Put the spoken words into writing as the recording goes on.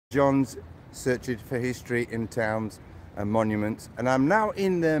John's searching for history in towns and monuments, and I'm now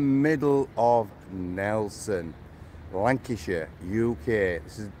in the middle of Nelson, Lancashire, UK.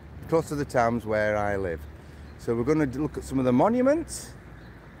 This is close to the Thames where I live. So we're going to look at some of the monuments,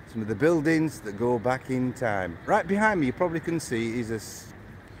 some of the buildings that go back in time. Right behind me, you probably can see, is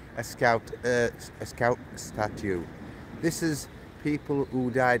a scout statue. This is people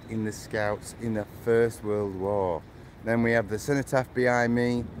who died in the Scouts in the First World War. Then we have the cenotaph behind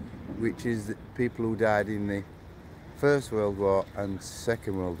me, which is the people who died in the First World War and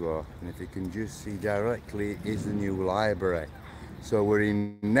Second World War. And if you can just see directly is the new library. So we're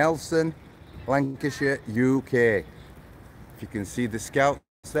in Nelson, Lancashire, UK. If you can see the Scouts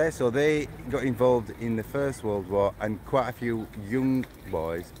there, so they got involved in the First World War and quite a few young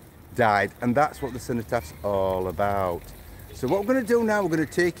boys died, and that's what the cenotaph's all about. So what we're going to do now, we're going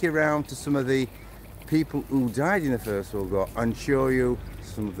to take you around to some of the people who died in the First World War and show you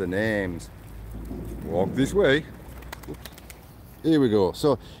some of the names. Walk this way. Here we go.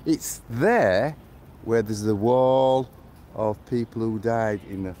 So it's there where there's the wall of people who died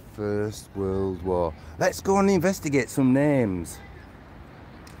in the First World War. Let's go and investigate some names.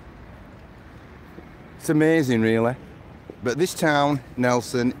 It's amazing, really. But this town,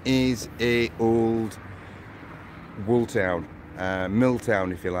 Nelson, is a old wool town, mill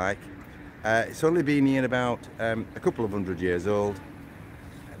town if you like. It's only been here about a couple of 100 years old.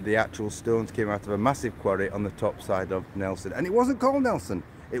 The actual stones came out of a massive quarry on the top side of Nelson, and it wasn't called Nelson,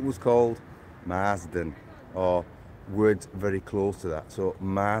 it was called Marsden, or words very close to that. So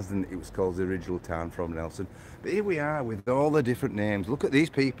Marsden, it was called the original town from Nelson. But here we are with all the different names. Look at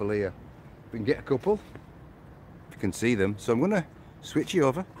these people here. We can get a couple if you can see them. So I'm going to switch you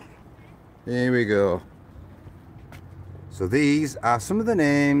over. Here we go. So these are some of the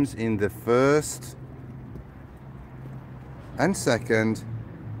names in the First and Second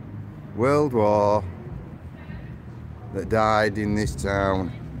World War that died in this town.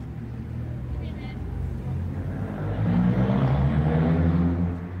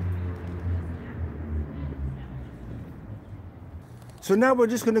 So now we're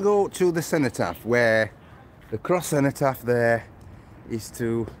just going to go to the cenotaph, where the cross cenotaph there is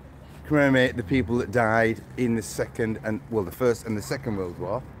to commemorate the people that died in the the First and the Second World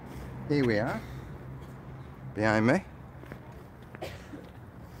War. Here we are, behind me.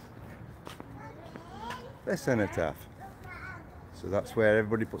 The cenotaph. So that's where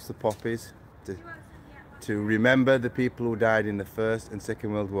everybody puts the poppies to remember the people who died in the First and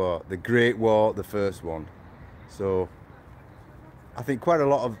Second World War. The Great War, the first one. So I think quite a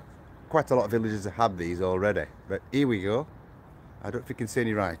lot of villages have these already. But here we go. I don't know if you can see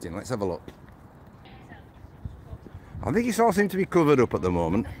any writing. Let's have a look. I think it's all seems to be covered up at the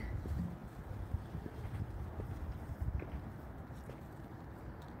moment.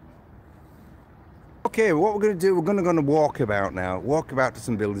 Okay, what we're going to do, we're going to walk about now. Walk about to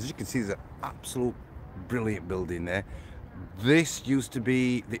some buildings. As you can see, there's an absolute brilliant building there. This used to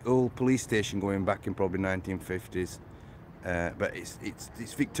be the old police station going back in probably 1950s. But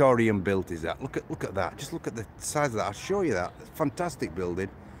it's Victorian built, is that? Look at that. Just look at the size of that. I'll show you that. It's a fantastic building.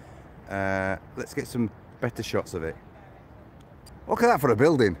 Let's get some better shots of it. Look at that for a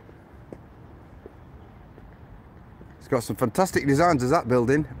building. It's got some fantastic designs as that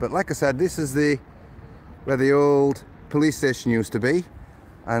building. But like I said, this is where the old police station used to be.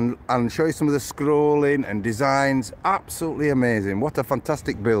 And I'll show you some of the scrolling and designs. Absolutely amazing. What a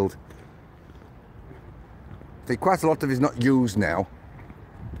fantastic build. I think quite a lot of it is not used now.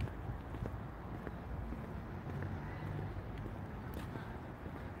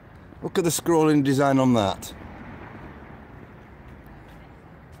 Look at the scrolling design on that.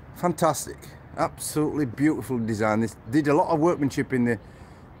 Fantastic. Absolutely beautiful design. This did a lot of workmanship in the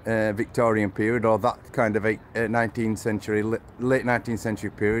Victorian period, or that kind of 19th century, late 19th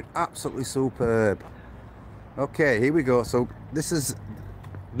century period. Absolutely superb. Okay, here we go. So this is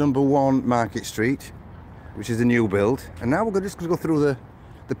 #1 Market Street, which is a new build, and now we're just going to go through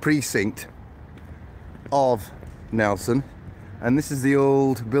the precinct of Nelson, and this is the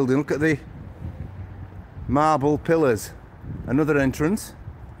old building. Look at the marble pillars. Another entrance,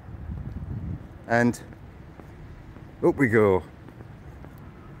 and up we go.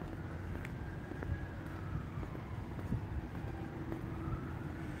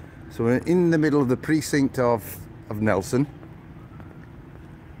 So we're in the middle of the precinct of Nelson.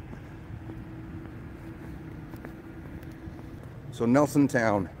 So Nelson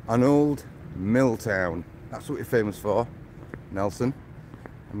Town, an old mill town. That's what we're famous for, Nelson.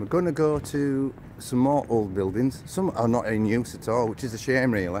 And we're going to go to some more old buildings. Some are not in use at all, which is a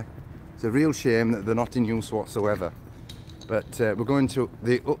shame really. It's a real shame that they're not in use whatsoever. But we're going to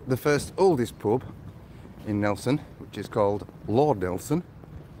the first oldest pub in Nelson, which is called Lord Nelson.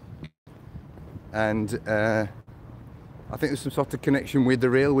 And I think there's some sort of connection with the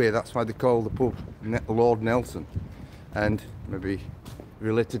railway, that's why they call the pub Lord Nelson, and maybe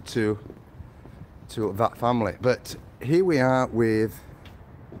related to that family. But here we are with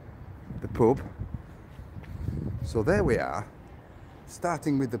the pub. So there we are,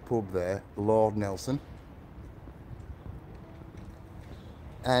 starting with the pub there, Lord Nelson.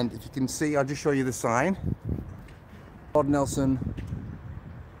 And if you can see, I'll just show you the sign. Lord Nelson,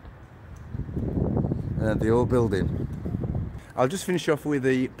 the old building. I'll just finish off with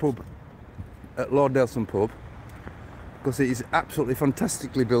the pub at Lord Nelson pub, because it is absolutely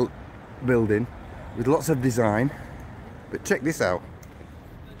fantastically built building with lots of design. But check this out.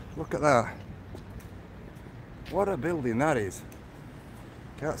 Look at that. What a building that is.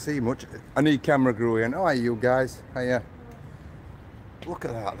 Can't see much. I need camera crew in. Oh, hi you guys. Hiya. Look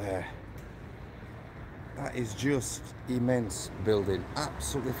at that there. That is just immense building.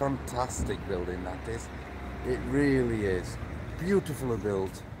 Absolutely fantastic building that is. It really is. Beautifully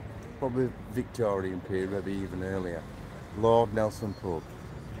built. Probably Victorian period, maybe even earlier. Lord Nelson pub.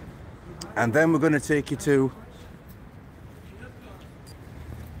 And then we're going to take you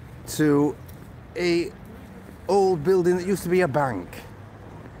to a old building that used to be a bank.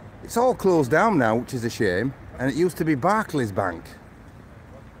 It's all closed down now, which is a shame. And it used to be Barclays Bank.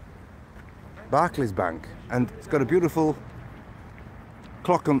 Barclays Bank, and it's got a beautiful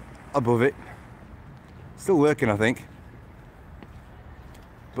clock above it. Still working, I think.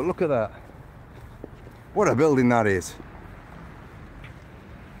 But look at that. What a building that is.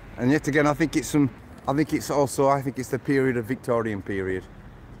 And yet again, I think it's the period of Victorian period.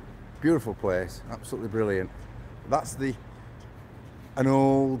 Beautiful place, absolutely brilliant. That's an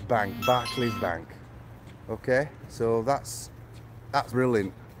old bank, Barclays Bank. Okay, so that's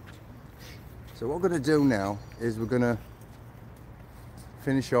brilliant. So what we're going to do now is we're going to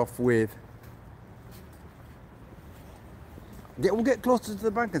finish off with... We'll get closer to the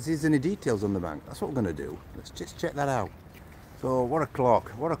bank and see if there's any details on the bank. That's what we're going to do. Let's just check that out. So what a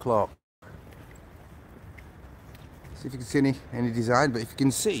clock, what a clock. See if you can see any design, but if you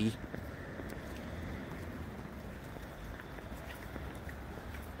can see...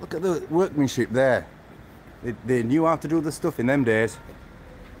 Look at the workmanship there. They knew how to do the stuff in them days.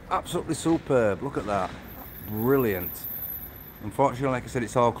 Absolutely superb. Look at that. Brilliant. Unfortunately, like I said,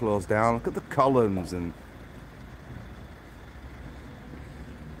 it's all closed down. Look at the columns. And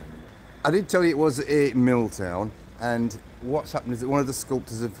I did tell you it was a mill town, and what's happened is that one of the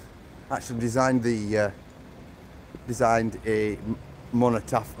sculptors have actually designed a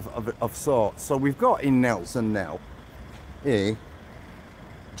monotaph of sorts. So we've got in Nelson now a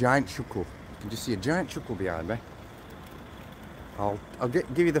giant chuckle. You can just see a giant chuckle behind me. I'll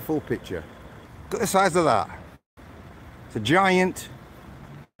give you the full picture. Look at the size of that. It's a giant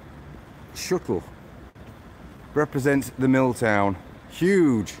shuttle. Represents the mill town.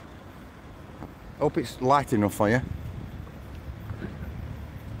 Huge. Hope it's light enough for you.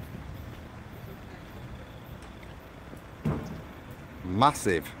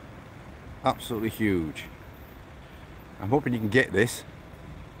 Massive. Absolutely huge. I'm hoping you can get this.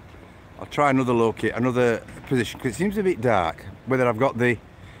 I'll try another position, because it seems a bit dark. Whether I've got the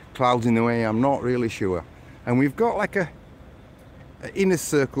clouds in the way, I'm not really sure. And we've got like an inner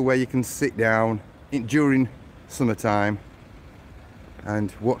circle where you can sit down during summertime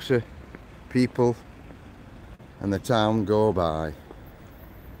and watch the people and the town go by.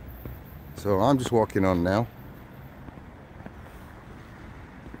 So I'm just walking on now.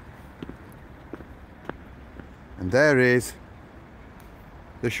 And there is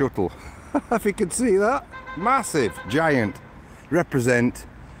the shuttle. If you can see that. Massive, giant. Represent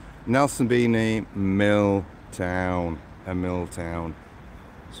Nelson being a mill town. A mill town.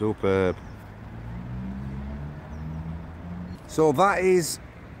 Superb. So that is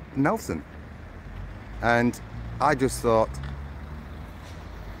Nelson. And I just thought,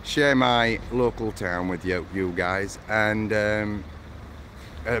 share my local town with you guys, and a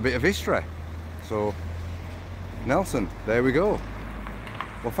bit of history. So Nelson, there we go.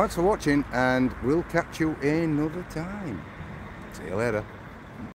 Well, thanks for watching, and we'll catch you another time. See you later.